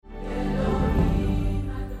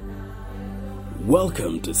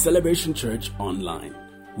Welcome to Celebration Church Online.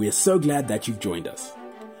 We are so glad that you've joined us.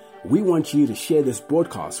 We want you to share this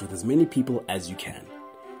broadcast with as many people as you can.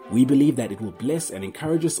 We believe that it will bless and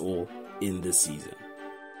encourage us all in this season.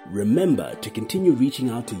 Remember to continue reaching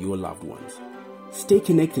out to your loved ones. Stay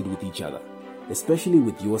connected with each other, especially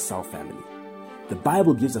with your cell family. The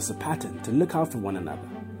Bible gives us a pattern to look out for one another.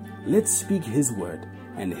 Let's speak His word,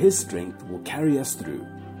 and His strength will carry us through.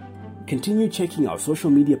 Continue checking our social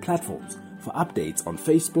media platforms for updates on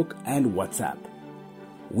Facebook and WhatsApp.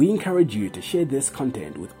 We encourage you to share this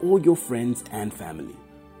content with all your friends and family.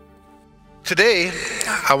 Today,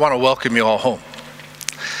 I want to welcome you all home.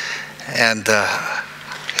 And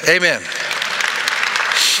amen.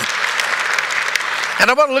 And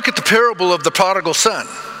I want to look at the parable of the prodigal son.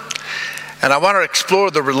 And I want to explore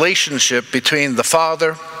the relationship between the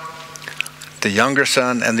father, the younger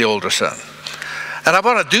son, and the older son. And I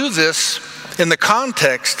want to do this in the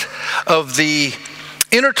context of the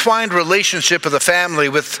intertwined relationship of the family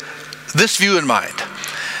with this view in mind.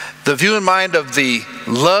 The view in mind of the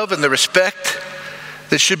love and the respect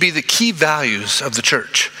that should be the key values of the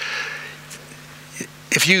church.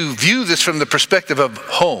 If you view this from the perspective of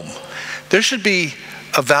home, there should be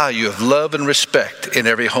a value of love and respect in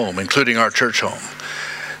every home, including our church home.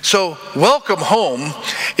 So, Welcome Home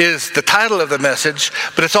is the title of the message,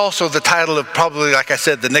 but it's also the title of probably, like I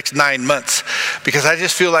said, the next 9 months, because I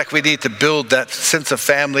just feel like we need to build that sense of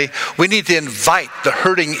family. We need to invite the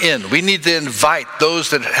hurting in. We need to invite those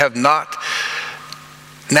that have not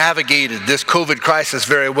navigated this COVID crisis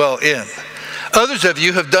very well in. Others of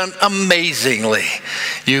you have done amazingly.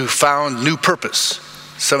 You found new purpose.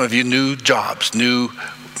 Some of you new jobs, new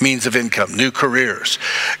means of income, new careers.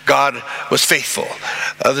 God was faithful.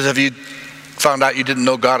 Others of you found out you didn't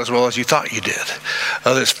know God as well as you thought you did.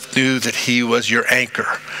 Others knew that He was your anchor.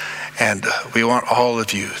 And we want all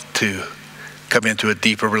of you to come into a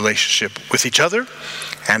deeper relationship with each other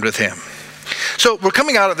and with Him. So we're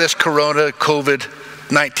coming out of this Corona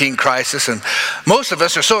COVID-19 crisis, and most of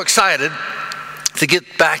us are so excited to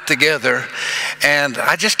get back together, and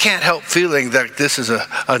I just can't help feeling that this is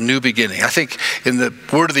a new beginning. I think in the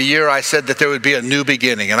word of the year I said that there would be a new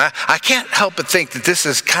beginning, and I can't help but think that this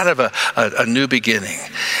is kind of a new beginning.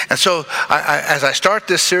 And so as I start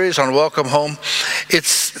this series on Welcome Home,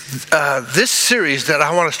 it's this series that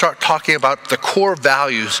I want to start talking about the core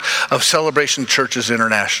values of Celebration Churches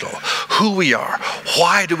International. Who we are.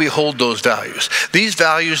 Why do we hold those values? These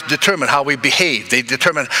values determine how we behave. They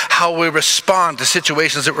determine how we respond to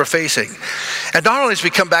situations that we're facing. And not only as we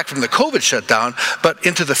come back from the COVID shutdown, but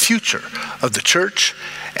into the future of the church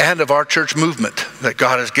and of our church movement that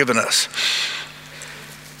God has given us.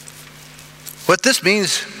 What this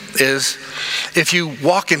means is, if you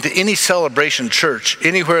walk into any Celebration church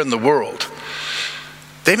anywhere in the world,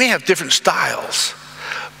 they may have different styles,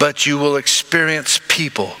 but you will experience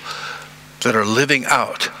people that are living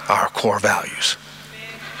out our core values.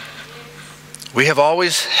 We have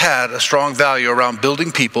always had a strong value around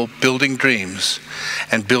building people, building dreams,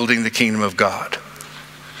 and building the kingdom of God.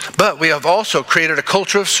 But we have also created a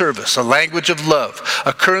culture of service, a language of love,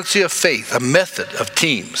 a currency of faith, a method of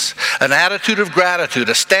teams, an attitude of gratitude,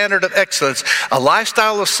 a standard of excellence, a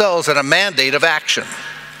lifestyle of cells, and a mandate of action.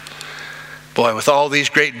 Boy, with all these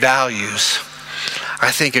great values,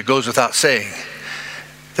 I think it goes without saying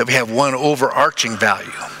that we have one overarching value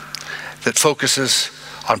that focuses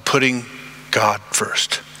on putting God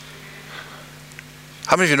first.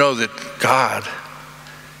 How many of you know that God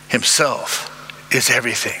Himself is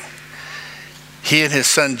everything? He and His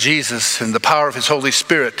Son Jesus, and the power of His Holy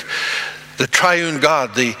Spirit, the triune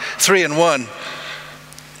God, the 3-in-1,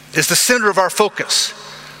 is the center of our focus.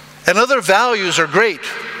 And other values are great,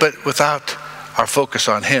 but without our focus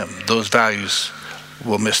on Him, those values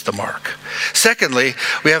will miss the mark. Secondly,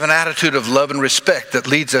 we have an attitude of love and respect that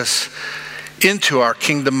leads us into our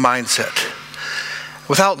kingdom mindset.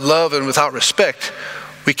 Without love and without respect,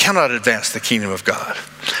 we cannot advance the kingdom of God.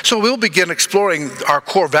 So we'll begin exploring our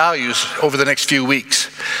core values over the next few weeks.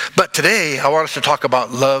 But today, I want us to talk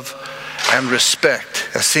about love and respect,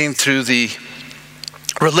 as seen through the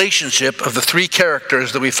relationship of the three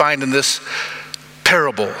characters that we find in this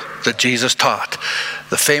parable that Jesus taught,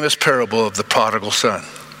 the famous parable of the prodigal son.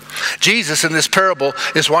 Jesus in this parable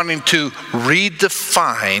is wanting to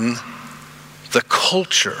redefine the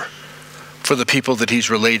culture for the people that He's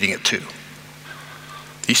relating it to.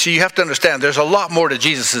 You see, you have to understand there's a lot more to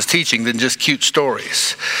Jesus' teaching than just cute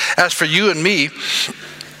stories. As for you and me,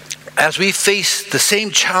 as we face the same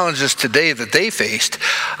challenges today that they faced,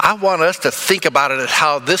 I want us to think about it as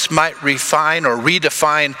how this might refine or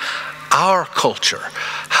redefine our culture,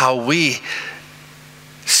 how we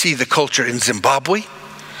see the culture in Zimbabwe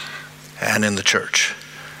and in the church.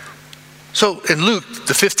 So in Luke,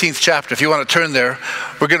 the 15th chapter, if you want to turn there,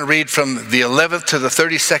 we're going to read from the 11th to the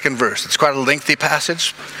 32nd verse. It's quite a lengthy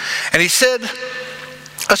passage. And he said,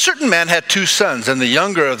 a certain man had 2 sons, and the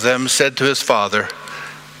younger of them said to his father,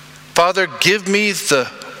 Father, give me the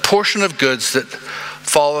portion of goods that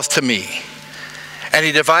falleth to me. And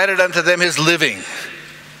he divided unto them his living.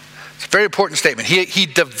 It's a very important statement. He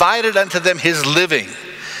divided unto them his living.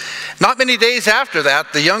 Not many days after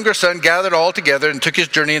that, the younger son gathered all together and took his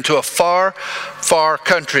journey into a far, far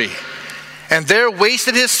country, and there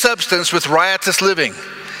wasted his substance with riotous living.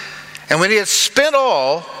 And when he had spent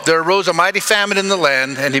all, there arose a mighty famine in the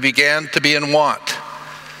land, and he began to be in want.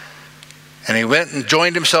 And he went and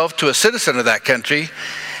joined himself to a citizen of that country,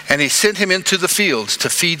 and he sent him into the fields to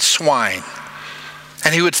feed swine.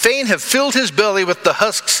 And he would fain have filled his belly with the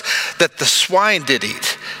husks that the swine did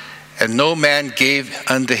eat, and no man gave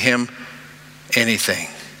unto him anything.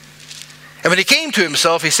 And when he came to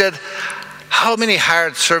himself, he said, how many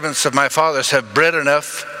hired servants of my father's have bread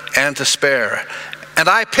enough and to spare, and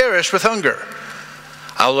I perish with hunger?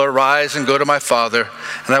 I will arise and go to my father,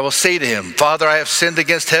 and I will say to him, Father, I have sinned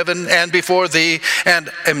against heaven and before thee, and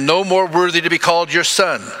am no more worthy to be called your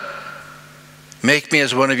son. Make me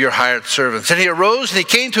as one of your hired servants. And he arose and he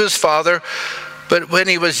came to his father. But when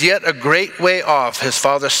he was yet a great way off, his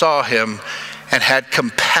father saw him and had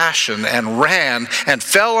compassion and ran and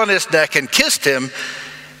fell on his neck and kissed him.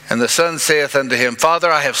 And the son saith unto him,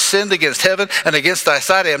 Father, I have sinned against heaven and against thy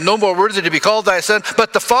sight. I am no more worthy to be called thy son.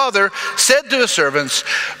 But the father said to his servants,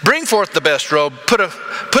 bring forth the best robe, put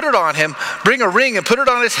it on him, bring a ring and put it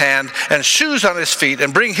on his hand, and shoes on his feet,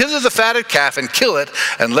 and bring hither the fatted calf and kill it,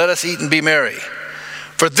 and let us eat and be merry.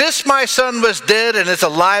 For this my son was dead and is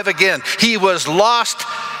alive again. He was lost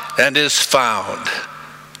and is found.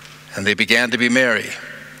 And they began to be merry.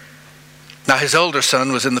 Now his elder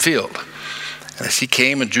son was in the field. And as he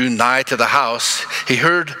came and drew nigh to the house, he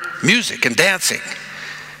heard music and dancing.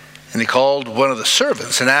 And he called one of the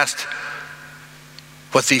servants and asked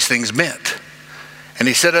what these things meant. And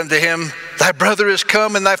he said unto him, thy brother is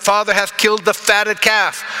come, and thy father hath killed the fatted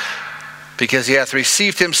calf, because he hath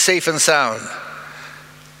received him safe and sound.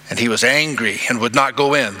 And he was angry and would not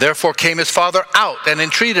go in. Therefore came his father out and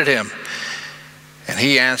entreated him. And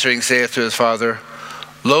he answering saith to his father,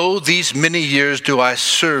 Lo, these many years do I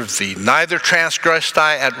serve thee, neither transgressed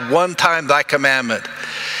I at one time thy commandment.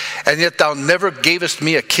 And yet thou never gavest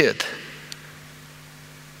me a kid,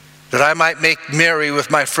 that I might make merry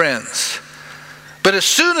with my friends. But as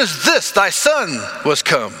soon as this thy son was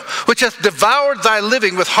come, which hath devoured thy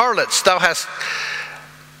living with harlots, thou hast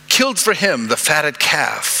killed for him the fatted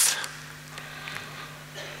calf.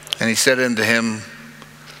 And he said unto him,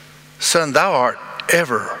 Son, thou art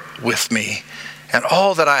ever with me, and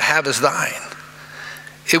all that I have is thine.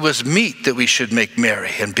 It was meet that we should make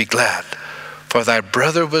merry and be glad, for thy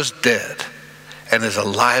brother was dead and is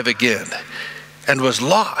alive again, and was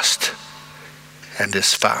lost and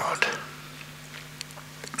is found.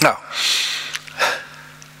 Now,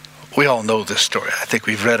 we all know this story. I think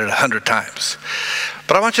we've read it 100 times.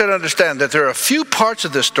 But I want you to understand that there are a few parts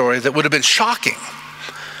of this story that would have been shocking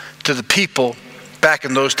to the people back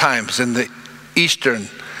in those times in the Eastern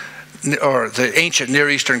or the ancient Near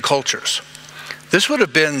Eastern cultures. This would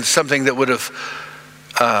have been something that would have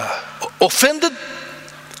offended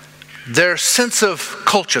their sense of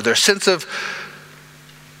culture, their sense of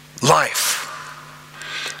life.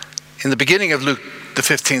 In the beginning of Luke, the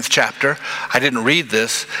 15th chapter, I didn't read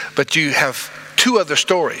this, but you have two other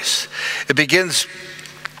stories. It begins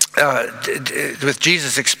with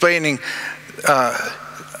Jesus explaining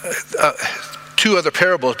two other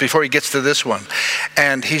parables before he gets to this one.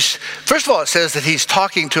 And first of all, it says that he's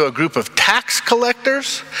talking to a group of tax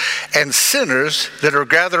collectors and sinners that are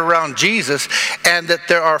gathered around Jesus, and that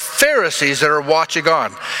there are Pharisees that are watching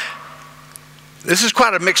on. This is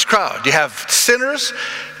quite a mixed crowd. You have sinners,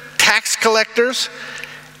 tax collectors,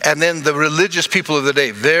 and then the religious people of the day.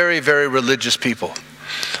 Very, very religious people.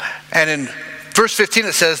 And in verse 15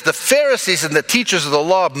 it says, the Pharisees and the teachers of the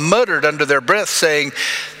law muttered under their breath, saying,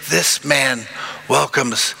 this man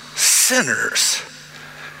welcomes sinners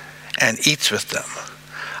and eats with them.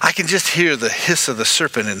 I can just hear the hiss of the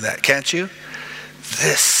serpent in that, can't you?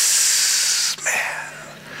 This man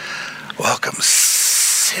welcomes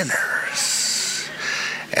sinners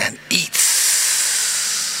and eats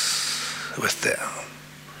with them.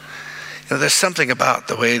 You know, there's something about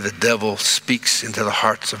the way the devil speaks into the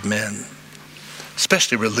hearts of men,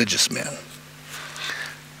 especially religious men.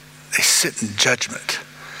 They sit in judgment.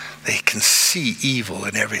 They can see evil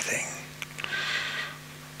in everything.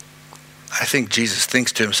 I think Jesus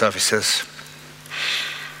thinks to himself, he says,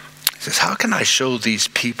 how can I show these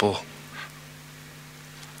people,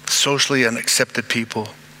 socially unaccepted people,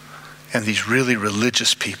 and these really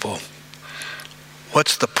religious people,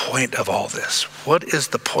 what's the point of all this? What is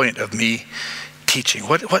the point of me teaching?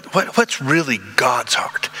 What's really God's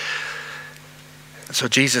heart? And so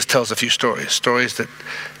Jesus tells a few stories that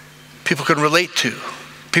people can relate to,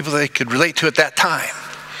 people they could relate to at that time.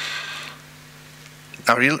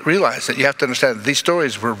 Now realize that you have to understand that these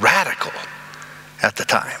stories were radical at the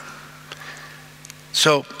time.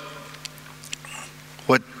 So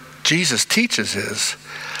what Jesus teaches is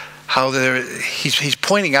how he's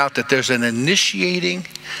pointing out that there's an initiating,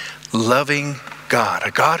 loving God,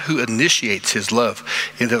 a God who initiates his love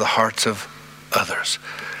into the hearts of others.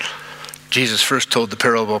 Jesus first told the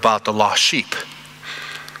parable about the lost sheep,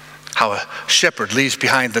 how a shepherd leaves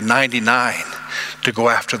behind the 99 to go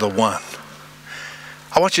after the one.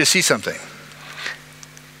 I want you to see something.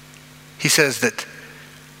 He says that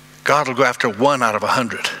God will go after 1 out of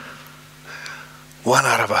 100. 1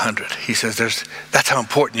 out of 100. He says that's how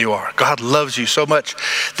important you are. God loves you so much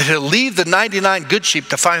that he'll leave the 99 good sheep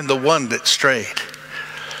to find the one that strayed.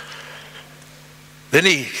 Then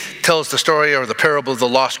he tells the story or the parable of the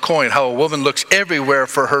lost coin, how a woman looks everywhere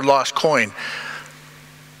for her lost coin.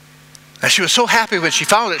 And she was so happy when she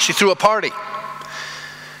found it, she threw a party.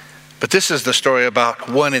 But this is the story about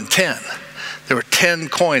 1 in 10. There were 10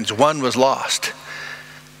 coins, 1 was lost.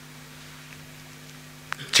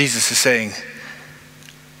 Jesus is saying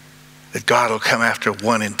that God will come after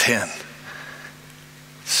 1 in 10.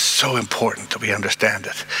 So important that we understand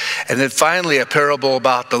it. And then finally a parable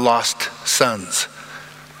about the lost sons.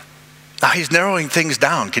 Now he's narrowing things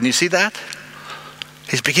down. Can you see that?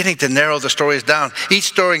 He's beginning to narrow the stories down. Each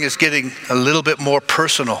story is getting a little bit more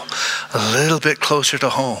personal, a little bit closer to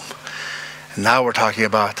home. And now we're talking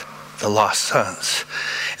about the lost sons.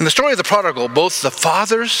 In the story of the prodigal, both of the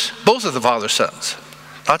father's sons,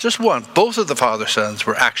 not just one, both of the father's sons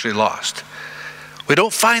were actually lost. We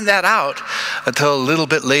don't find that out until a little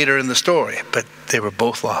bit later in the story, but they were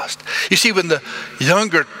both lost. You see, when the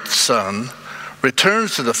younger son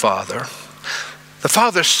returns to the father's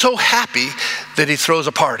so happy that he throws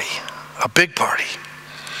a party, a big party.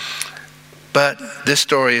 But this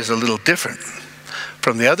story is a little different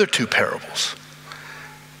from the other 2 parables.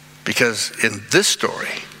 Because in this story,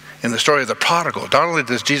 in the story of the prodigal, not only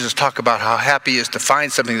does Jesus talk about how happy he is to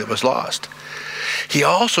find something that was lost, he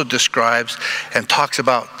also describes and talks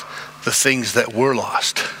about the things that were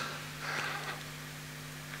lost.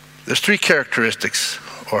 There's 3 characteristics,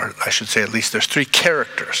 or I should say at least there's 3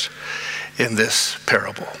 characters in this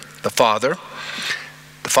parable. The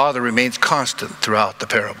father remains constant throughout the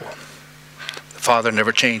parable. The father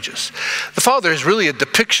never changes. The father is really a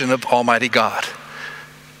depiction of Almighty God.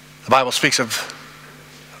 The Bible speaks of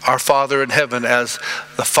our Father in heaven as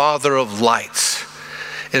the Father of lights,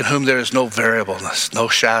 in whom there is no variableness, no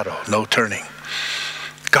shadow, no turning.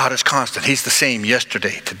 God is constant. He's the same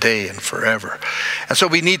yesterday, today, and forever. And so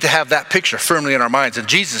we need to have that picture firmly in our minds. And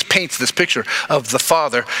Jesus paints this picture of the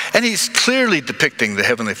Father, and he's clearly depicting the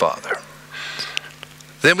Heavenly Father.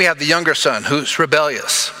 Then we have the younger son who's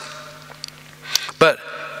rebellious, but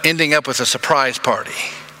ending up with a surprise party.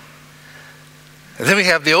 And then we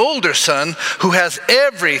have the older son who has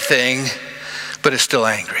everything, but is still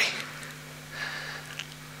angry.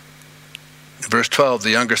 In verse 12,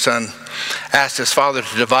 the younger son asked his father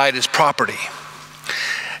to divide his property.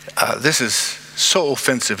 This is so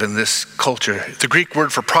offensive in this culture. The Greek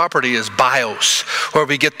word for property is bios, where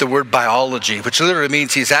we get the word biology, which literally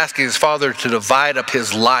means he's asking his father to divide up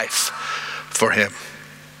his life for him.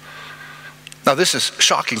 Now this is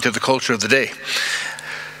shocking to the culture of the day.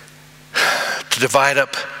 To divide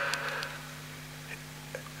up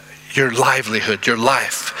your livelihood, your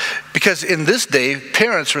life. Because in this day,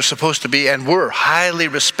 parents were supposed to be and were highly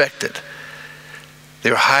respected.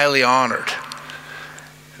 They were highly honored,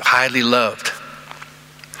 highly loved.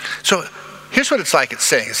 So here's what it's like it's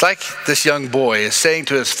saying. It's like this young boy is saying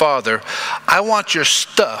to his father, I want your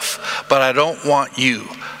stuff, but I don't want you.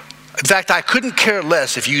 In fact, I couldn't care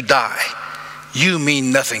less if you die. You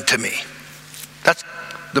mean nothing to me. That's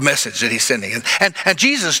the message that he's sending. And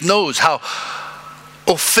Jesus knows how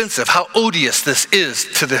offensive, how odious this is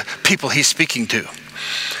to the people he's speaking to.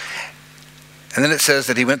 And then it says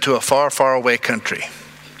that he went to a far, far away country,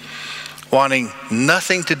 wanting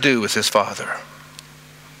nothing to do with his father.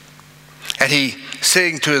 And he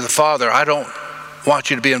saying to the father, I don't want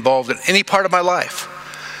you to be involved in any part of my life.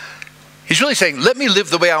 He's really saying, let me live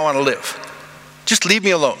the way I want to live. Just leave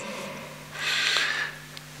me alone.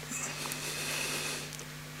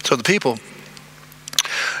 So the people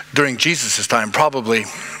during Jesus' time probably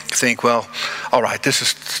think, well, all right, this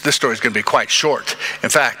story is going to be quite short. In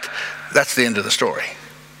fact, that's the end of the story.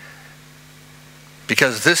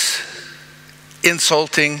 Because this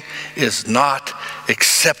insulting is not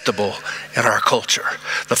acceptable in our culture.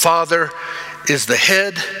 The father is the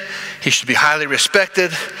head. He should be highly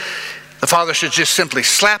respected. The father should just simply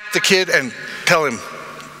slap the kid and tell him,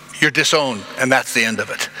 you're disowned, and that's the end of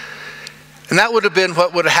it. And that would have been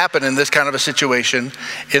what would have happened in this kind of a situation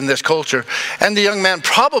in this culture. And the young man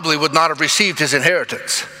probably would not have received his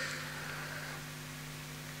inheritance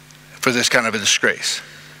for this kind of a disgrace.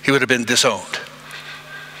 He would have been disowned.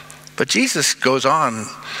 But Jesus goes on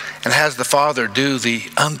and has the father do the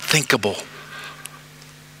unthinkable.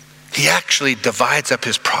 He actually divides up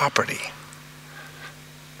his property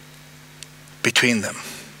between them.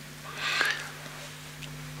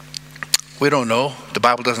 We don't know. The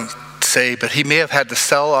Bible doesn't say, but he may have had to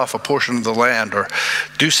sell off a portion of the land or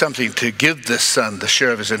do something to give this son the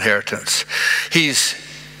share of his inheritance. He's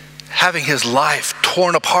having his life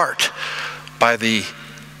torn apart by the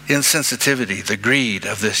insensitivity, the greed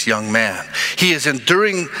of this young man. He is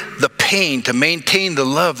enduring the pain to maintain the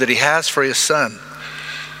love that he has for his son.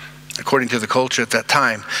 According to the culture at that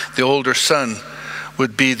time, the older son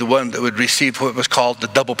would be the one that would receive what was called the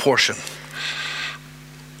double portion.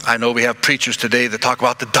 I know we have preachers today that talk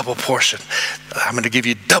about the double portion. I'm going to give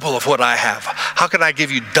you double of what I have. How can I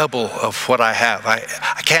give you double of what I have?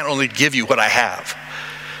 I can't only give you what I have.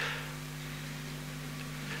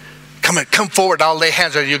 Come forward, I'll lay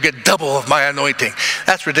hands on you, you'll get double of my anointing.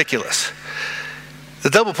 That's ridiculous. The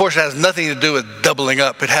double portion has nothing to do with doubling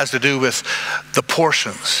up. It has to do with the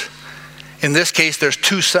portions. In this case, there's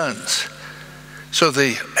two sons. So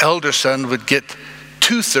the elder son would get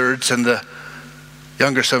 2/3 and the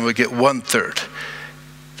younger son would get 1/3.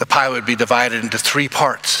 The pie would be divided into 3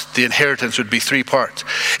 parts. The inheritance would be 3 parts.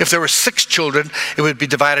 If there were 6 children, it would be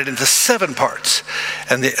divided into 7 parts.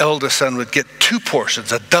 And the eldest son would get 2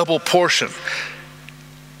 portions, a double portion.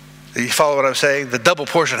 You follow what I'm saying? The double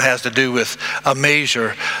portion has to do with a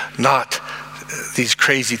measure, not these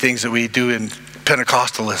crazy things that we do in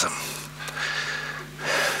Pentecostalism.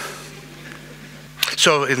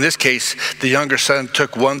 So in this case, the younger son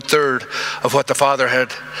took 1/3 of what the father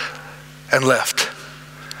had and left.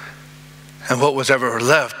 And what was ever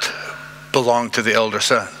left belonged to the elder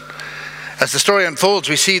son. As the story unfolds,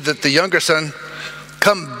 we see that the younger son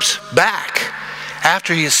comes back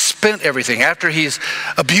after he has spent everything, after he's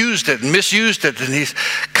abused it and misused it, and he's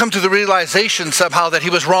come to the realization somehow that he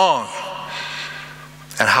was wrong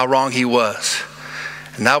and how wrong he was.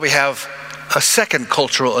 And now we have a second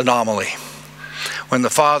cultural anomaly. When the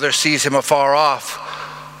father sees him afar off,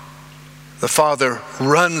 the father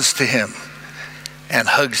runs to him and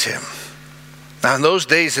hugs him. Now in those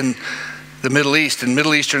days in the Middle East, and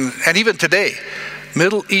Middle Eastern, and even today,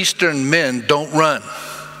 Middle Eastern men don't run.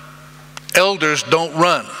 Elders don't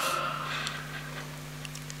run.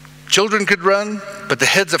 Children could run, but the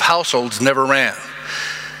heads of households never ran.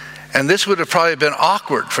 And this would have probably been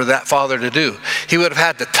awkward for that father to do. He would have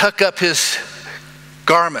had to tuck up his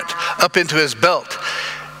garment up into his belt.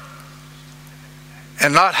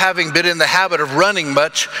 And not having been in the habit of running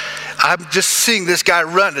much, I'm just seeing this guy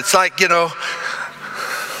run. It's like,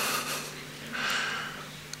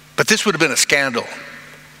 but this would have been a scandal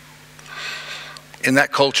in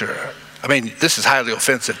that culture. I mean, this is highly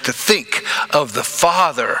offensive to think of the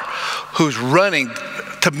father who's running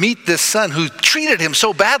to meet this son who treated him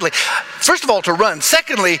so badly. First of all, to run.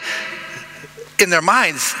 Secondly, in their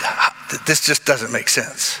minds, this just doesn't make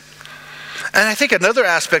sense. And I think another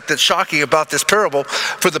aspect that's shocking about this parable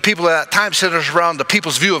for the people at that time centers around the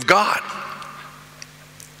people's view of God.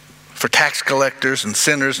 For tax collectors and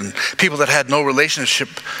sinners and people that had no relationship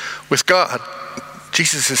with God,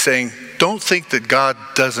 Jesus is saying, don't think that God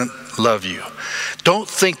doesn't love you. Don't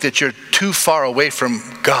think that you're too far away from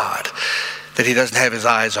God, that he doesn't have his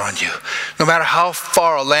eyes on you. No matter how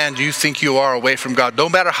far a land you think you are away from God, no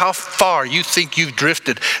matter how far you think you've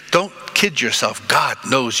drifted, don't kid yourself. God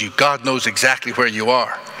knows you. God knows exactly where you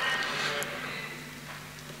are.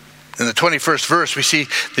 In the 21st verse, we see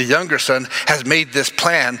the younger son has made this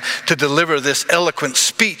plan to deliver this eloquent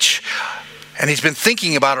speech. And he's been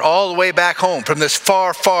thinking about it all the way back home from this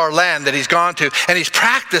far, far land that he's gone to. And he's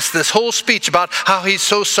practiced this whole speech about how he's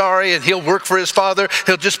so sorry and he'll work for his father.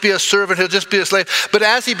 He'll just be a servant. He'll just be a slave. But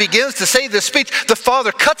as he begins to say this speech, the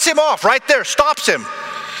father cuts him off right there, stops him.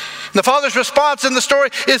 The father's response in the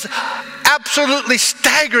story is absolutely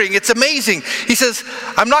staggering. It's amazing. He says,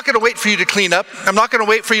 I'm not going to wait for you to clean up. I'm not going to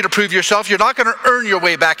wait for you to prove yourself. You're not going to earn your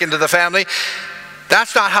way back into the family.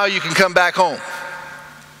 That's not how you can come back home.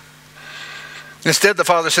 Instead, the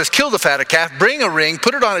father says, kill the fatted calf, bring a ring,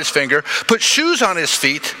 put it on his finger, put shoes on his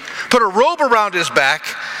feet, put a robe around his back,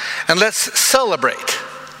 and let's celebrate.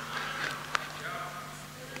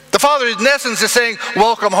 The father, in essence, is saying,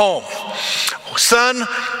 welcome home. Son,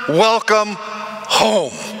 welcome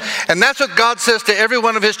home. And that's what God says to every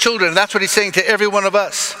one of his children. And that's what he's saying to every one of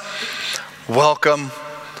us. Welcome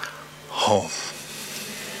home.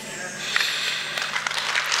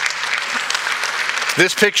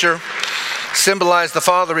 This picture symbolized the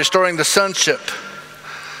father restoring the sonship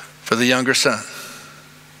for the younger son.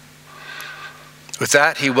 With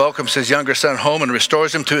that, he welcomes his younger son home and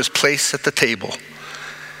restores him to his place at the table.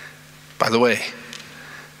 By the way,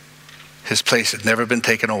 his place had never been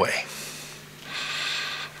taken away.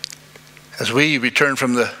 As we return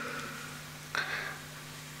from the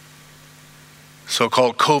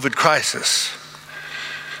so-called COVID crisis,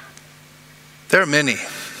 there are many,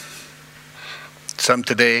 some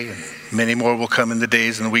today, and many more will come in the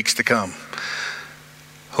days and the weeks to come,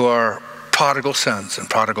 who are prodigal sons and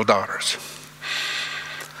prodigal daughters.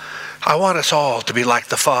 I want us all to be like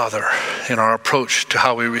the Father in our approach to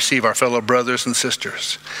how we receive our fellow brothers and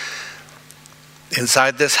sisters.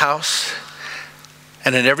 Inside this house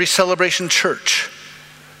and in every celebration church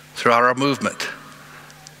throughout our movement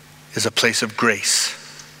is a place of grace.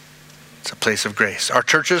 It's a place of grace. Our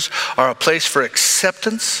churches are a place for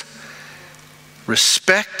acceptance,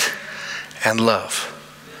 respect, and love.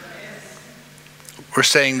 We're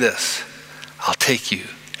saying this: I'll take you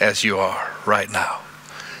as you are right now.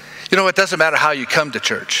 You know, it doesn't matter how you come to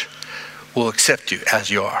church. We'll accept you as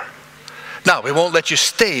you are. Now, we won't let you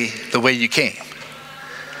stay the way you came.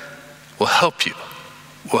 We'll help you.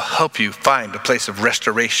 We'll help you find a place of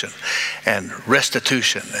restoration and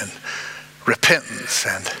restitution and repentance,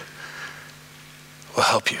 and we'll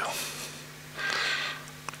help you.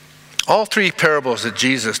 All three parables that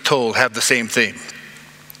Jesus told have the same theme.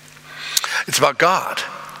 It's about God.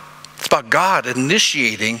 It's about God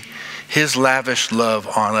initiating his lavish love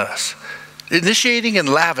on us. Initiating and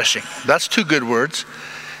lavishing. That's two good words.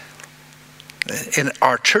 In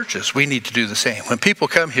our churches, we need to do the same. When people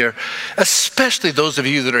come here, especially those of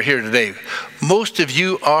you that are here today, most of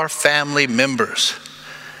you are family members.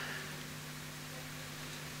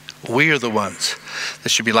 We are the ones that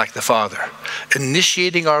should be like the Father,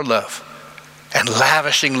 initiating our love and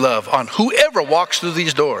lavishing love on whoever walks through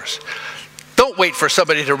these doors. Don't wait for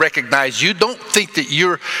somebody to recognize you. Don't think that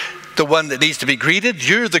you're the one that needs to be greeted.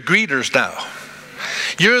 You're the greeters now.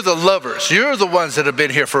 You're the lovers. You're the ones that have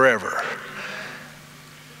been here forever.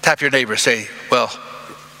 Tap your neighbor, say, well,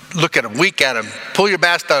 look at him, wink at him, pull your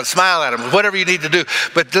mask down, smile at him, whatever you need to do,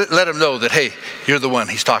 but let him know that, hey, you're the one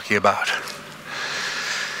he's talking about.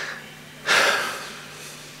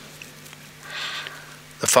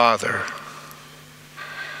 The Father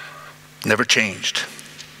never changed.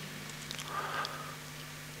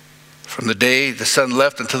 From the day the Son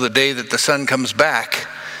left until the day that the Son comes back,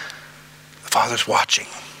 the Father's watching.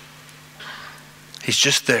 He's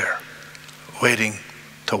just there, waiting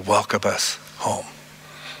to welcome us home.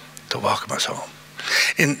 To welcome us home.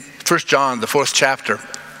 In 1 John, the 4th chapter,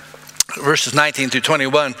 verses 19 through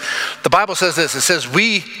 21, the Bible says this. It says,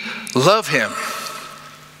 we love him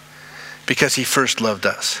because he first loved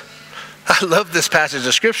us. I love this passage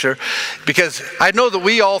of Scripture because I know that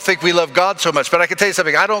we all think we love God so much, but I can tell you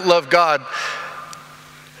something. I don't love God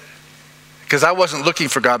because I wasn't looking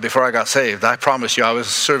for God before I got saved. I promise you, I was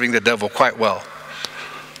serving the devil quite well.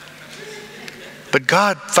 But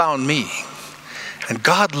God found me, and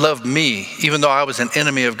God loved me even though I was an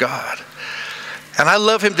enemy of God. And I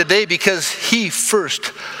love him today because he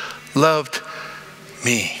first loved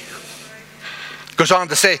me. Goes on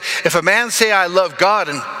to say, if a man say, I love God,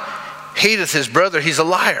 and hateth his brother, he's a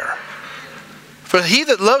liar. For he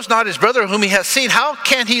that loves not his brother whom he hath seen, how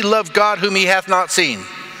can he love God whom he hath not seen?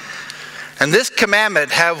 And this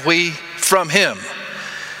commandment have we from him,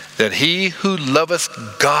 that he who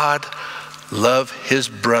loveth God love his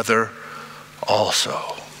brother also.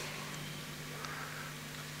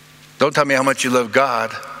 Don't tell me how much you love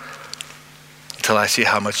God until I see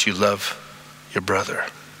how much you love your brother.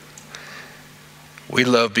 We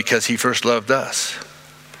love because he first loved us.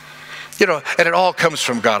 You know, and it all comes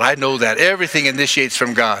from God. I know that. Everything initiates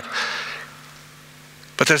from God.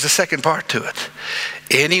 But there's a second part to it.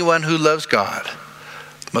 Anyone who loves God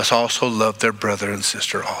must also love their brother and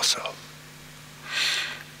sister also.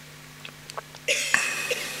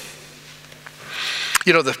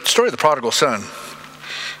 You know, the story of the prodigal son,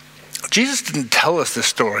 Jesus didn't tell us this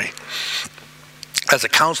story as a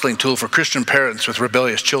counseling tool for Christian parents with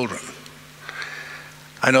rebellious children.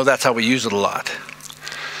 I know that's how we use it a lot.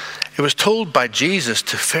 It was told by Jesus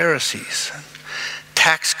to Pharisees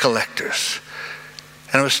tax collectors.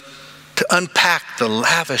 And it was to unpack the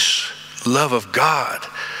lavish love of God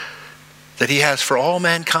that he has for all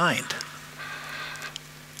mankind.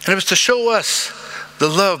 And it was to show us the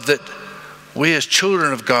love that we as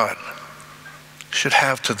children of God should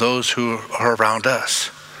have to those who are around us.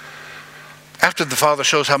 After the father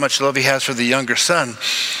shows how much love he has for the younger son,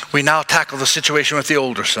 we now tackle the situation with the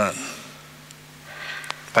older son.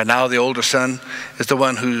 By now, the older son is the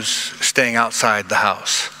one who's staying outside the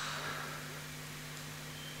house.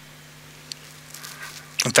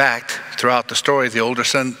 In fact, throughout the story, the older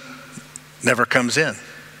son never comes in.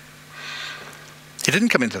 He didn't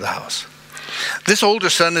come into the house. This older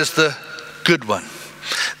son is the good one,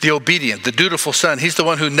 the obedient, the dutiful son. He's the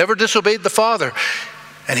one who never disobeyed the father,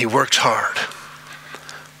 and he works hard.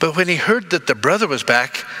 But when he heard that the brother was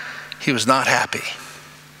back, he was not happy.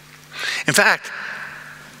 In fact,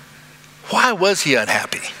 why was he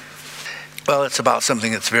unhappy? Well, it's about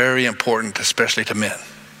something that's very important, especially to men.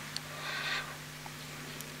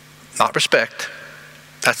 Not respect.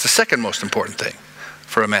 That's the second most important thing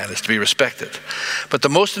for a man, is to be respected. But the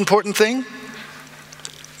most important thing,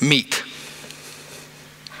 meat.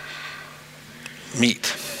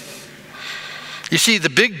 Meat. You see, the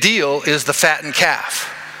big deal is the fattened calf,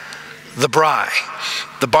 the braai,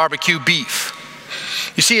 the barbecue beef.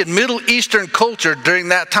 You see, in Middle Eastern culture during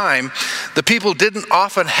that time, the people didn't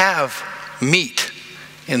often have meat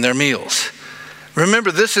in their meals.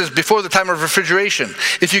 Remember, this is before the time of refrigeration.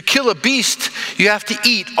 If you kill a beast, you have to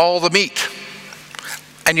eat all the meat.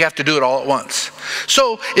 And you have to do it all at once.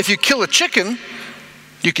 So if you kill a chicken,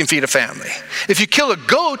 you can feed a family. If you kill a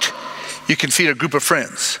goat, you can feed a group of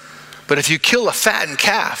friends. But if you kill a fattened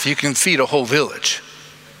calf, you can feed a whole village.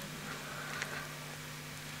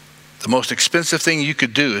 The most expensive thing you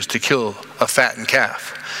could do is to kill a fattened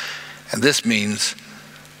calf. And this means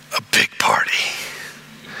a big party.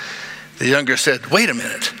 The younger said, wait a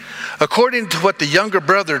minute. According to what the younger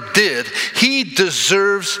brother did, he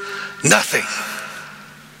deserves nothing.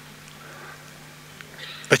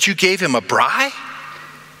 But you gave him a braai?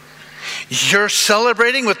 You're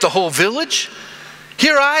celebrating with the whole village?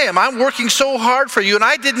 Here I am, I'm working so hard for you, and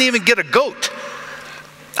I didn't even get a goat.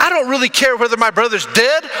 I don't really care whether my brother's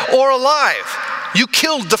dead or alive. You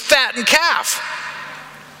killed the fattened calf.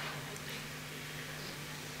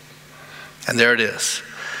 And there it is.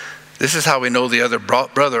 This is how we know the other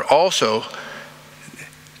brother also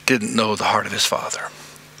didn't know the heart of his father.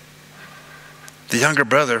 The younger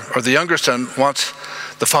brother, or the younger son, wants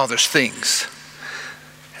the father's things.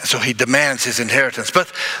 And so he demands his inheritance.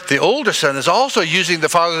 But the older son is also using the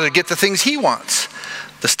father to get the things he wants.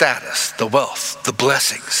 The status, the wealth, the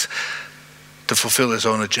blessings, to fulfill his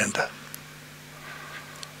own agenda.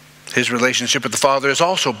 His relationship with the father is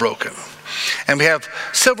also broken. And we have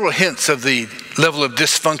several hints of the level of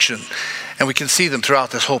dysfunction, and we can see them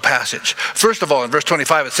throughout this whole passage. First of all, in verse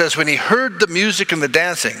 25, it says, when he heard the music and the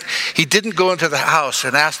dancing, he didn't go into the house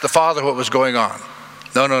and ask the father what was going on.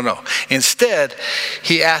 No. Instead,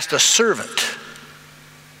 he asked a servant.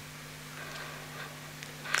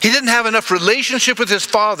 He didn't have enough relationship with his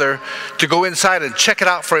father to go inside and check it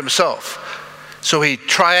out for himself. So he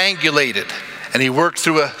triangulated, and he worked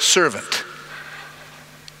through a servant.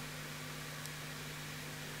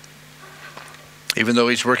 Even though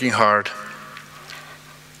he's working hard,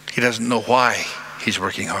 he doesn't know why he's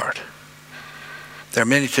working hard. There are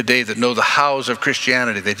many today that know the hows of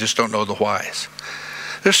Christianity. They just don't know the whys.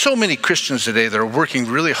 There's so many Christians today that are working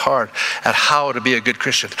really hard at how to be a good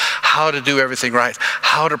Christian, how to do everything right,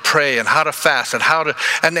 how to pray and how to fast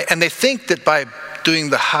and they think that by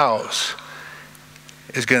doing the hows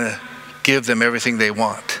is going to give them everything they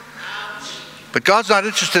want. But God's not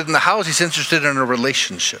interested in the hows, he's interested in a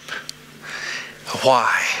relationship.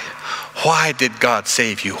 Why? Why did God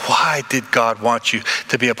save you? Why did God want you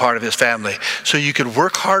to be a part of his family? So you could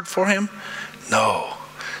work hard for him? No.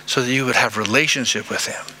 So that you would have relationship with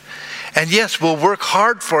him. And yes, we'll work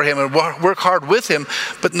hard for him and work hard with him,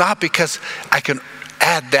 but not because I can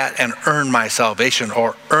add that and earn my salvation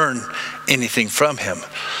or earn anything from him,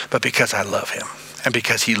 but because I love him and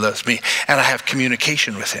because he loves me and I have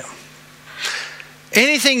communication with him.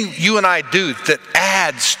 Anything you and I do that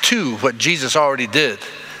adds to what Jesus already did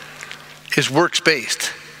is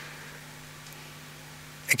works-based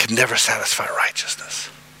and can never satisfy righteousness.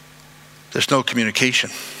 There's no communication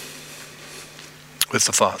with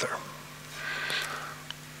the Father.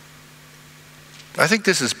 I think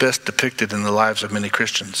this is best depicted in the lives of many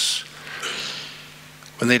Christians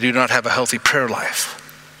when they do not have a healthy prayer life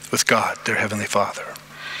with God, their Heavenly Father.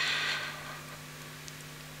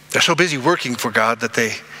 They're so busy working for God that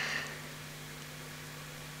they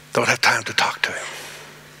don't have time to talk to him.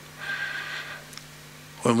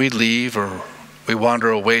 when we leave or we wander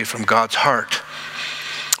away from God's heart,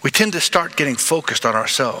 we tend to start getting focused on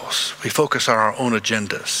ourselves. We focus on our own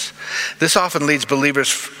agendas. This often leads believers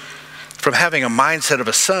from having a mindset of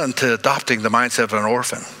a son to adopting the mindset of an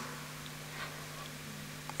orphan.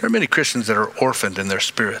 There are many Christians that are orphaned in their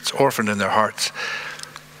spirits, orphaned in their hearts.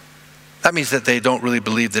 That means that they don't really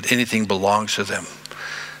believe that anything belongs to them.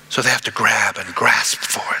 So they have to grab and grasp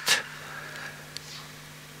for it.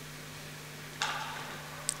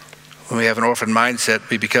 When we have an orphan mindset,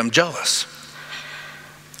 we become jealous.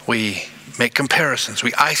 We make comparisons.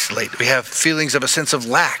 We isolate. We have feelings of a sense of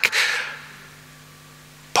lack.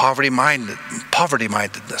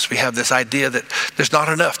 Poverty-mindedness. We have this idea that there's not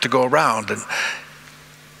enough to go around and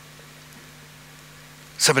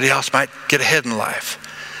somebody else might get ahead in life.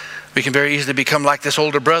 We can very easily become like this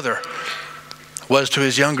older brother was to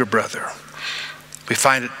his younger brother. We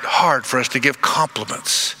find it hard for us to give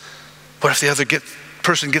compliments. What if the other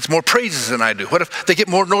person gets more praises than I do? What if they get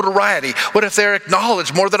more notoriety? What if they're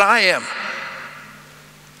acknowledged more than I am?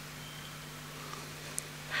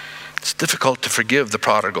 It's difficult to forgive the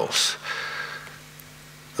prodigals,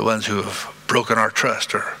 the ones who have broken our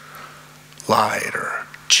trust or lied or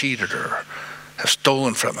cheated or have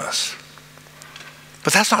stolen from us.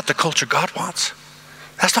 But that's not the culture God wants.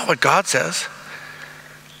 That's not what God says.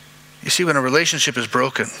 You see, when a relationship is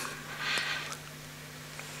broken,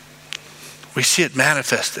 we see it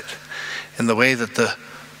manifested in the way that the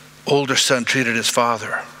older son treated his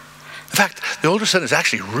father. In fact, the older son is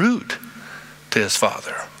actually rude to his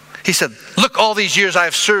father. He said, "Look, all these years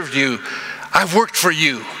I've served you. I've worked for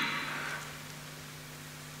you."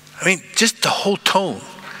 I mean, just the whole tone.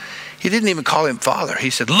 He didn't even call him father. He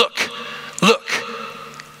said, "Look, look."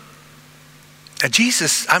 And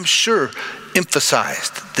Jesus, I'm sure,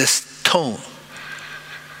 emphasized this tone.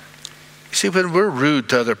 You see, when we're rude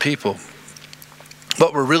to other people,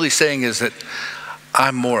 what we're really saying is that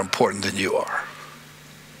I'm more important than you are.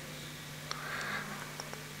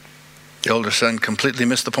 The older son completely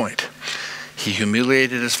missed the point. He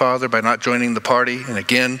humiliated his father by not joining the party. And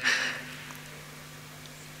again,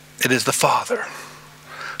 it is the father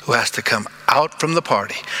who has to come out from the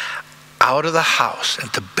party, out of the house,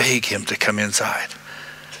 and to beg him to come inside.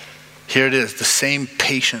 Here it is, the same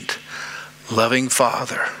patient, loving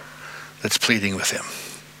father that's pleading with him.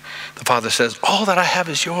 The father says, "All that I have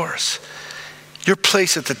is yours. Your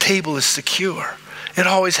place at the table is secure. It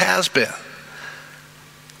always has been."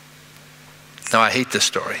 Now, I hate this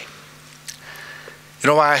story. You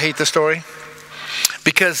know why I hate the story?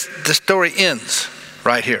 Because the story ends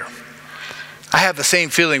right here. I have the same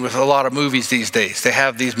feeling with a lot of movies these days. They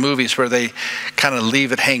have these movies where they kind of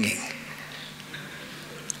leave it hanging.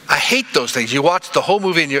 I hate those things. You watch the whole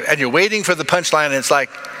movie and you're waiting for the punchline, and it's like,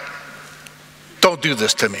 don't do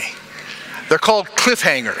this to me. They're called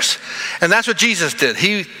cliffhangers. And that's what Jesus did.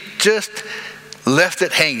 He just left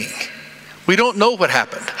it hanging. We don't know what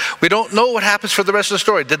happened. We don't know what happens for the rest of the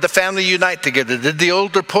story. Did the family unite together? Did the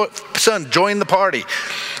older son join the party?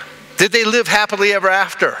 Did they live happily ever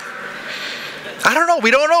after? I don't know.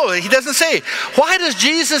 We don't know. He doesn't say. Why does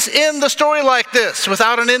Jesus end the story like this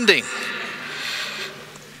without an ending?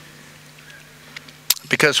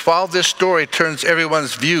 Because while this story turns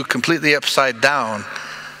everyone's view completely upside down,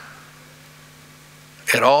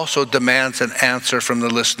 it also demands an answer from the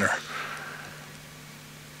listener.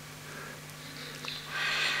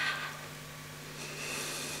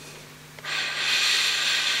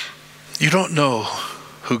 You don't know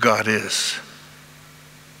who God is,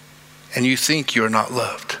 and you think you're not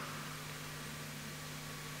loved.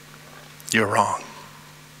 You're wrong.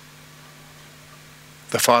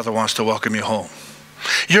 The Father wants to welcome you home.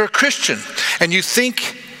 You're a Christian, and you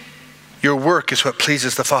think your work is what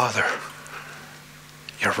pleases the Father.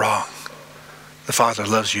 You're wrong. The Father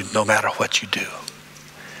loves you no matter what you do.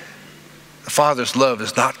 The Father's love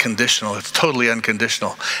is not conditional. It's totally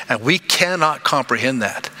unconditional. And we cannot comprehend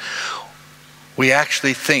that. We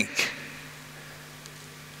actually think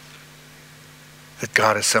that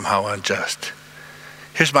God is somehow unjust.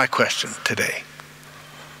 Here's my question today.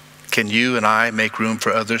 Can you and I make room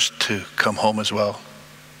for others to come home as well?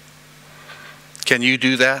 Can you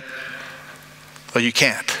do that? Well, you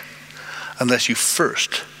can't unless you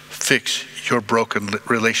first fix your broken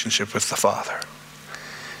relationship with the Father.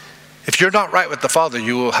 If you're not right with the Father,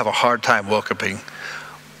 you will have a hard time welcoming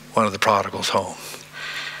one of the prodigals home.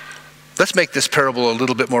 Let's make this parable a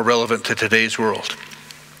little bit more relevant to today's world.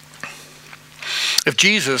 If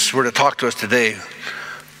Jesus were to talk to us today,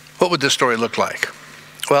 what would this story look like?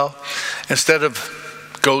 Well, instead of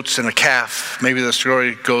goats and a calf, maybe the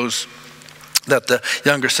story goes that the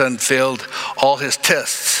younger son failed all his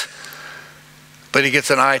tests but he gets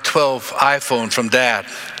an i12 iPhone from dad.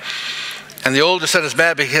 And the older son is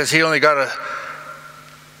mad because he only got a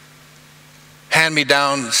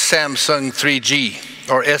hand-me-down Samsung 3G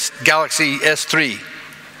or Galaxy S3.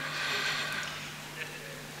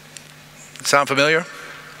 Sound familiar?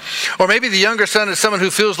 Or maybe the younger son is someone who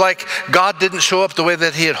feels like God didn't show up the way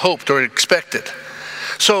that he had hoped or expected.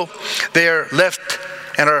 So they are left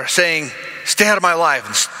and are saying, stay out of my life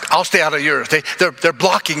and I'll stay out of yours. They're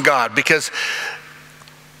blocking God because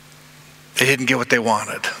they didn't get what they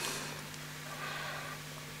wanted.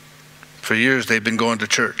 For years they've been going to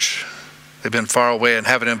church. They've been far away and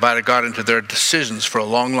haven't invited God into their decisions for a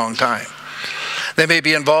long, long time. They may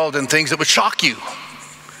be involved in things that would shock you,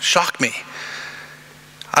 shock me.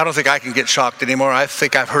 I don't think I can get shocked anymore. I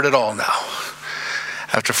think I've heard it all now.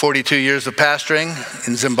 After 42 years of pastoring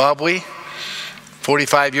in Zimbabwe,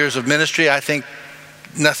 45 years of ministry, I think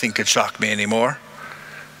nothing could shock me anymore.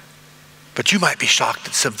 But you might be shocked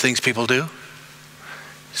at some things people do.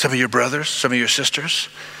 Some of your brothers, some of your sisters.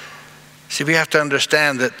 See, we have to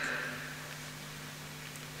understand that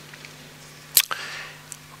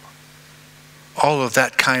all of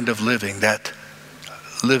that kind of living, that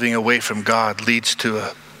living away from God, leads to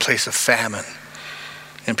a place of famine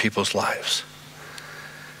in people's lives.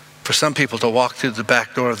 For some people to walk through the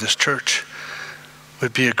back door of this church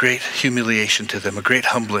would be a great humiliation to them, a great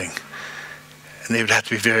humbling. And they would have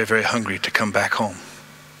to be very, very hungry to come back home.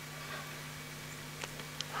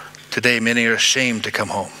 Today, many are ashamed to come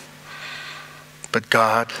home. But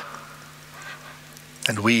God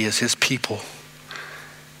and we as his people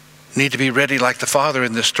need to be ready like the Father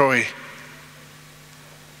in this story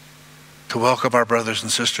to welcome our brothers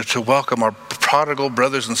and sisters, to welcome our prodigal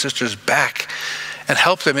brothers and sisters back and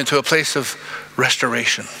help them into a place of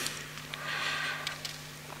restoration.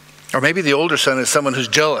 Or maybe the older son is someone who's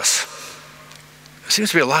jealous. There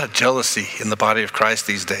seems to be a lot of jealousy in the body of Christ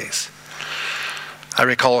these days. I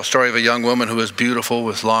recall a story of a young woman who was beautiful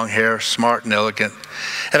with long hair, smart and elegant.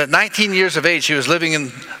 And at 19 years of age, she was living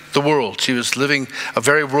in the world. She was living a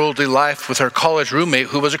very worldly life with her college roommate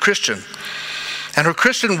who was a Christian. And her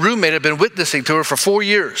Christian roommate had been witnessing to her for 4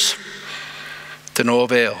 years to no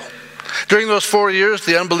avail. During those 4 years,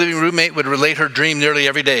 the unbelieving roommate would relate her dream nearly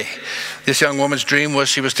every day. This young woman's dream was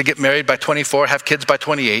she was to get married by 24, have kids by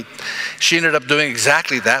 28. She ended up doing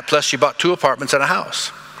exactly that, plus she bought 2 apartments and a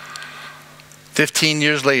house. 15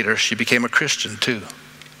 years later, she became a Christian too.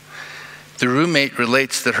 The roommate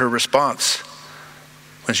relates that her response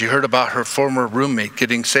when she heard about her former roommate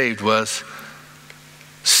getting saved was,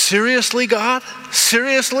 "Seriously, God?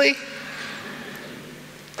 Seriously?"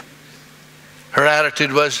 Her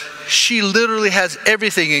attitude was, "She literally has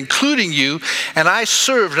everything, including you, and I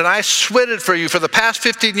served and I sweated for you for the past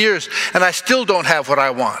 15 years, and I still don't have what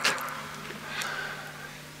I want."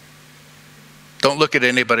 Don't look at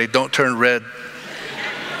anybody, don't turn red,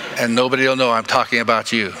 and nobody will know I'm talking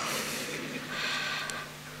about you.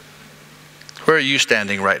 Where are you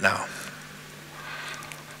standing right now?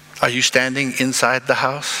 Are you standing inside the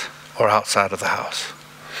house or outside of the house?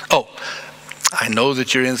 Oh, I know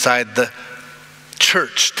that you're inside the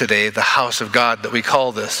church today, the house of God that we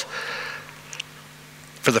call this,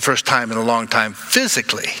 for the first time in a long time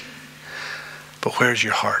physically. But where's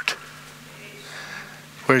your heart?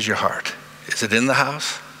 Where's your heart? Is it in the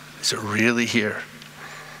house? Is it really here?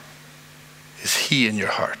 Is he in your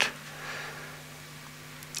heart?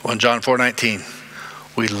 1 John 4:19,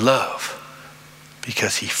 we love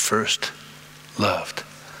because he first loved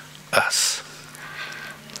us.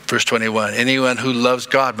 Verse 21, anyone who loves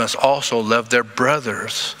God must also love their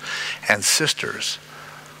brothers and sisters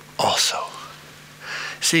also.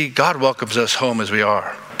 See, God welcomes us home as we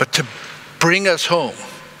are, but to bring us home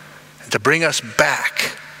and to bring us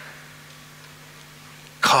back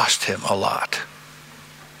cost him a lot.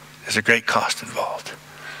 There's a great cost involved.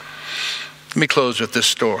 Let me close with this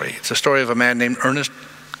story. It's a story of a man named Ernest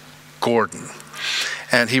Gordon.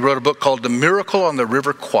 And he wrote a book called The Miracle on the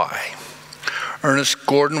River Kwai. Ernest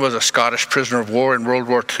Gordon was a Scottish prisoner of war in World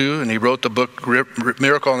War II, and he wrote the book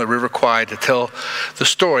Miracle on the River Kwai to tell the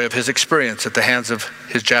story of his experience at the hands of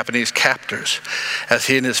his Japanese captors as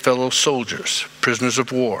he and his fellow soldiers, prisoners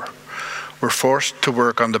of war, were forced to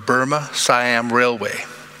work on the Burma-Siam Railway.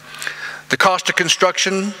 The cost of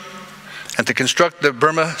construction and to construct the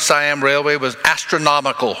Burma-Siam Railway was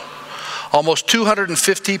astronomical. Almost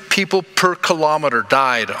 250 people per kilometer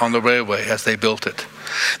died on the railway as they built it.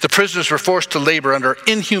 The prisoners were forced to labor under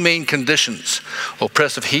inhumane conditions,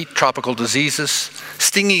 oppressive heat, tropical diseases,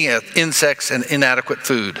 stinging insects, and inadequate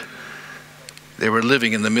food. They were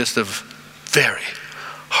living in the midst of very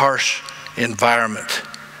harsh environment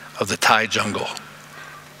of the Thai jungle.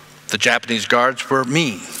 The Japanese guards were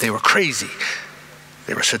mean. They were crazy.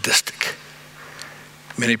 They were sadistic.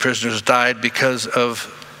 Many prisoners died because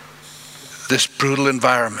of this brutal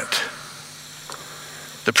environment.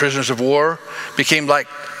 The prisoners of war became like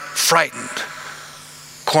frightened,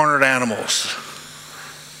 cornered animals.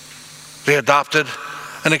 They adopted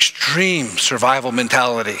an extreme survival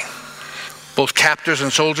mentality. Both captors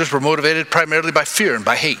and soldiers were motivated primarily by fear and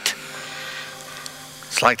by hate.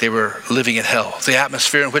 It's like they were living in hell. The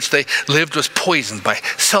atmosphere in which they lived was poisoned by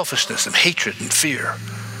selfishness and hatred and fear.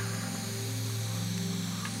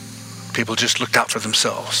 People just looked out for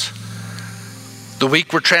themselves. The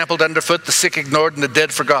weak were trampled underfoot, the sick ignored, and the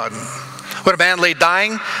dead forgotten. When a man lay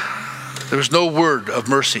dying, there was no word of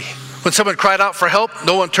mercy. When someone cried out for help,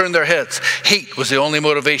 no one turned their heads. Hate was the only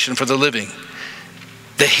motivation for the living.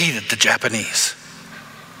 They hated the Japanese.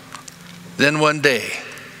 Then one day,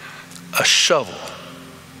 a shovel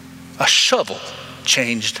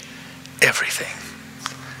changed everything.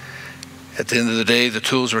 At the end of the day, the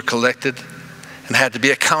tools were collected and had to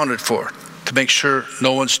be accounted for to make sure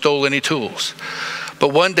no one stole any tools. But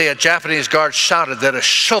one day, a Japanese guard shouted that a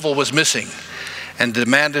shovel was missing and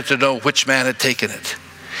demanded to know which man had taken it.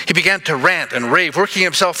 He began to rant and rave, working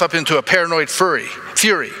himself up into a paranoid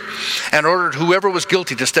fury, and ordered whoever was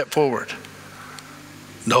guilty to step forward.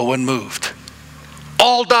 No one moved.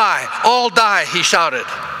 All die, he shouted.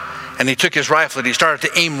 And he took his rifle and he started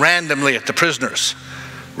to aim randomly at the prisoners,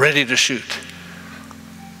 ready to shoot.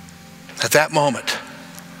 At that moment,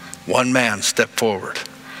 one man stepped forward.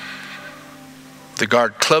 The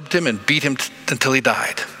guard clubbed him and beat him until he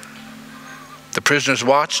died. The prisoners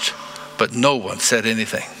watched, but no one said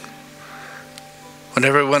anything. When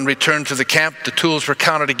everyone returned to the camp, the tools were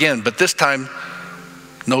counted again, but this time,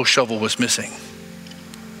 no shovel was missing.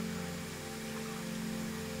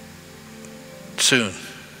 Soon,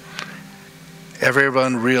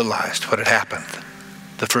 everyone realized what had happened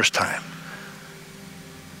the first time.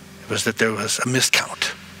 It was that there was a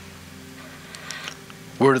miscount.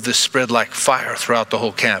 Word of this spread like fire throughout the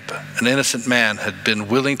whole camp. An innocent man had been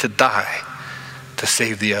willing to die to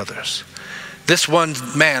save the others. This one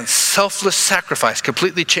man's selfless sacrifice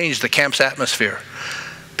completely changed the camp's atmosphere.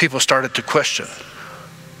 People started to question,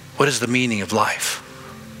 what is the meaning of life?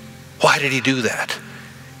 Why did he do that?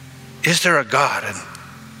 Is there a God, and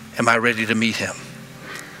am I ready to meet him?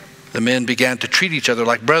 The men began to treat each other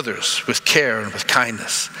like brothers, with care and with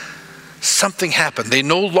kindness. Something happened. They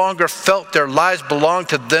no longer felt their lives belonged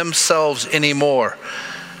to themselves anymore.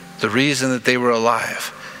 The reason that they were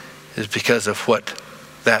alive is because of what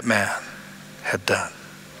that man had done.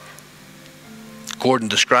 Gordon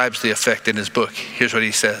describes the effect in his book. Here's what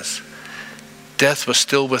he says. Death was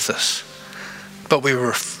still with us, but we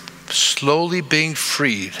were slowly being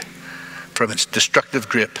freed from its destructive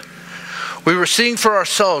grip. We were seeing for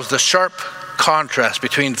ourselves the sharp contrast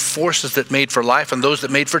between forces that made for life and those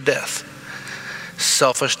that made for death.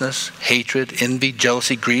 Selfishness, hatred, envy,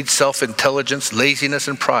 jealousy, greed, self-intelligence, laziness,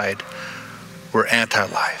 and pride were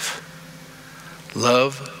anti-life.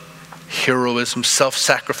 Love, heroism,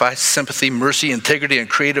 self-sacrifice, sympathy, mercy, integrity, and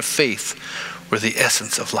creative faith were the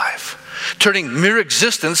essence of life, turning mere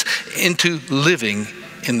existence into living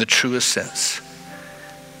in the truest sense.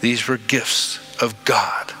 These were gifts of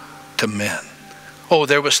God to men. Oh,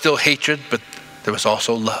 there was still hatred, but there was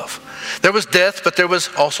also love. There was death, but there was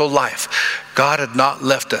also life. God had not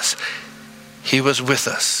left us. He was with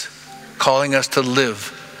us, calling us to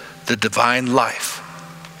live the divine life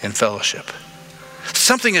in fellowship.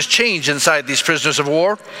 Something has changed inside these prisoners of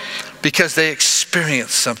war because they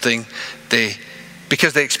experienced something. They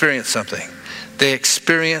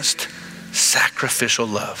experienced sacrificial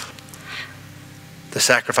love. The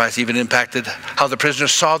sacrifice even impacted how the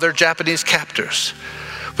prisoners saw their Japanese captors.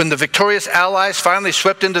 When the victorious Allies finally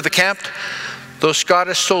swept into the camp, those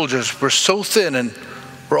Scottish soldiers were so thin and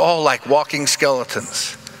were all like walking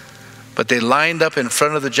skeletons. But they lined up in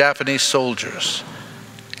front of the Japanese soldiers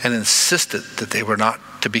and insisted that they were not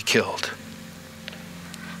to be killed.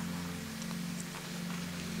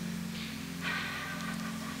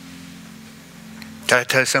 Can I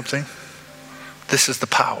tell you something? This is the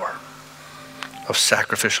power of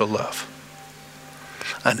sacrificial love.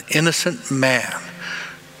 An innocent man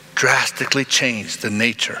drastically changed the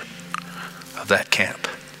nature of that camp.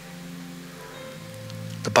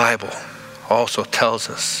 The Bible also tells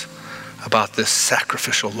us about this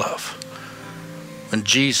sacrificial love. When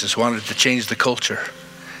Jesus wanted to change the culture,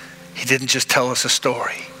 he didn't just tell us a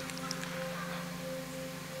story.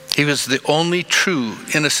 He was the only true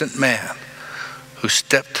innocent man who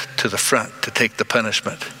stepped to the front to take the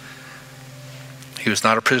punishment. He was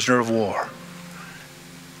not a prisoner of war.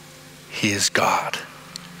 He is God.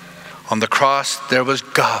 On the cross, there was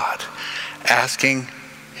God asking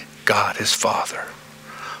God, his Father,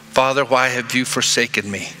 Father, why have you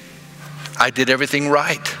forsaken me? I did everything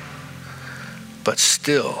right. But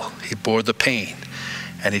still, he bore the pain.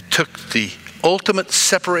 And he took the ultimate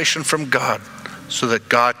separation from God so that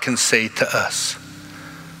God can say to us,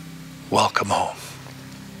 welcome home.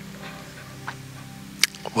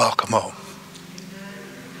 Welcome home.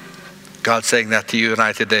 God's saying that to you and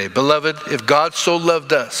I today. Beloved, if God so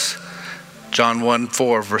loved us, John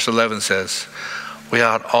 1:4 verse 11 says, we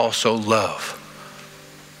ought also love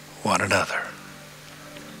one another.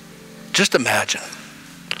 Just imagine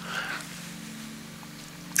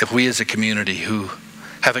if we as a community who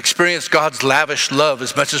have experienced God's lavish love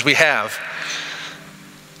as much as we have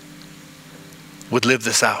would live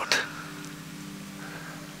this out.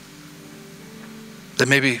 Then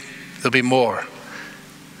maybe there'll be more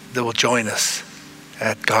that will join us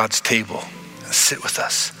at God's table and sit with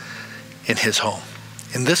us in his home,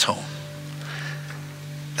 in this home.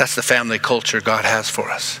 That's the family culture God has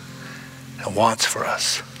for us and wants for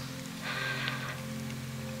us.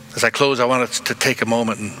 As I close, I want us to take a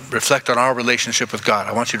moment and reflect on our relationship with God.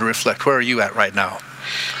 I want you to reflect. Where are you at right now?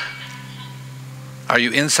 Are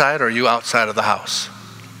you inside or are you outside of the house?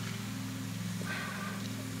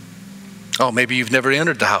 Oh, maybe you've never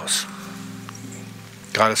entered the house.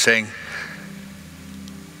 God is saying,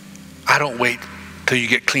 I don't wait till you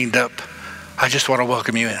get cleaned up. I just want to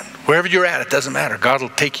welcome you in. Wherever you're at, it doesn't matter. God will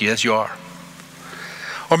take you as you are.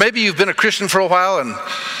 Or maybe you've been a Christian for a while and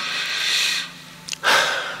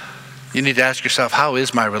you need to ask yourself, how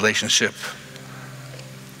is my relationship?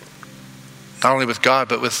 Not only with God,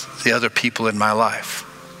 but with the other people in my life.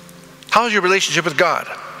 How is your relationship with God?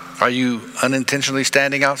 Are you unintentionally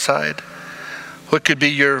standing outside? What could be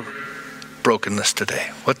your brokenness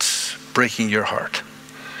today? What's breaking your heart?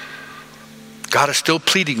 God is still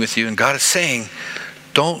pleading with you, and God is saying,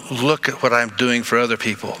 don't look at what I'm doing for other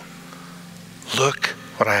people. Look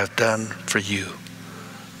what I have done for you.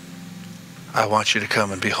 I want you to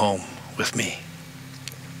come and be home with me.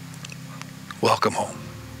 Welcome home.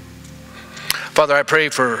 Father, I pray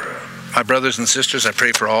for my brothers and sisters. I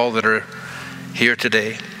pray for all that are here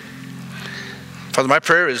today. Father, my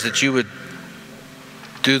prayer is that you would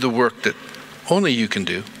do the work that only you can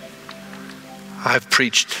do. I've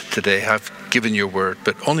preached today. I've given your word,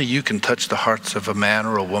 but only you can touch the hearts of a man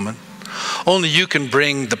or a woman. Only you can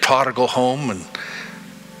bring the prodigal home. And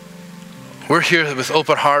we're here with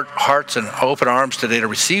open hearts and open arms today to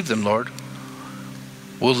receive them, Lord.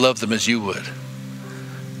 We'll love them as you would.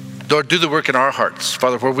 Lord, do the work in our hearts.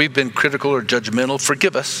 Father, where we've been critical or judgmental,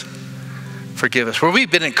 forgive us. Forgive us. Where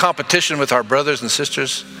we've been in competition with our brothers and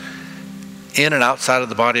sisters in and outside of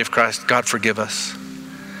the body of Christ, God, forgive us.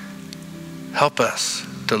 Help us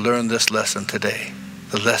to learn this lesson today,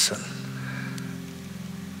 the lesson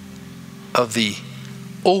of the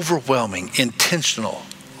overwhelming, intentional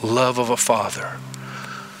love of a Father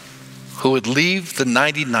who would leave the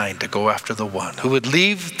 99 to go after the one, who would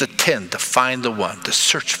leave the 10 to find the one, to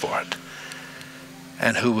search for it,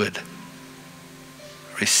 and who would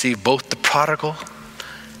receive both the prodigal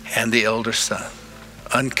and the elder son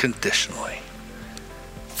unconditionally.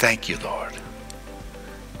 Thank you, Lord.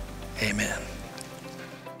 Amen.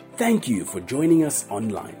 Thank you for joining us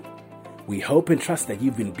online. We hope and trust that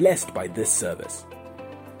you've been blessed by this service.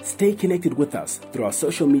 Stay connected with us through our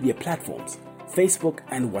social media platforms, Facebook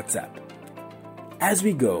and WhatsApp. As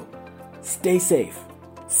we go, stay safe,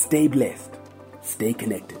 stay blessed, stay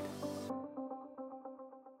connected.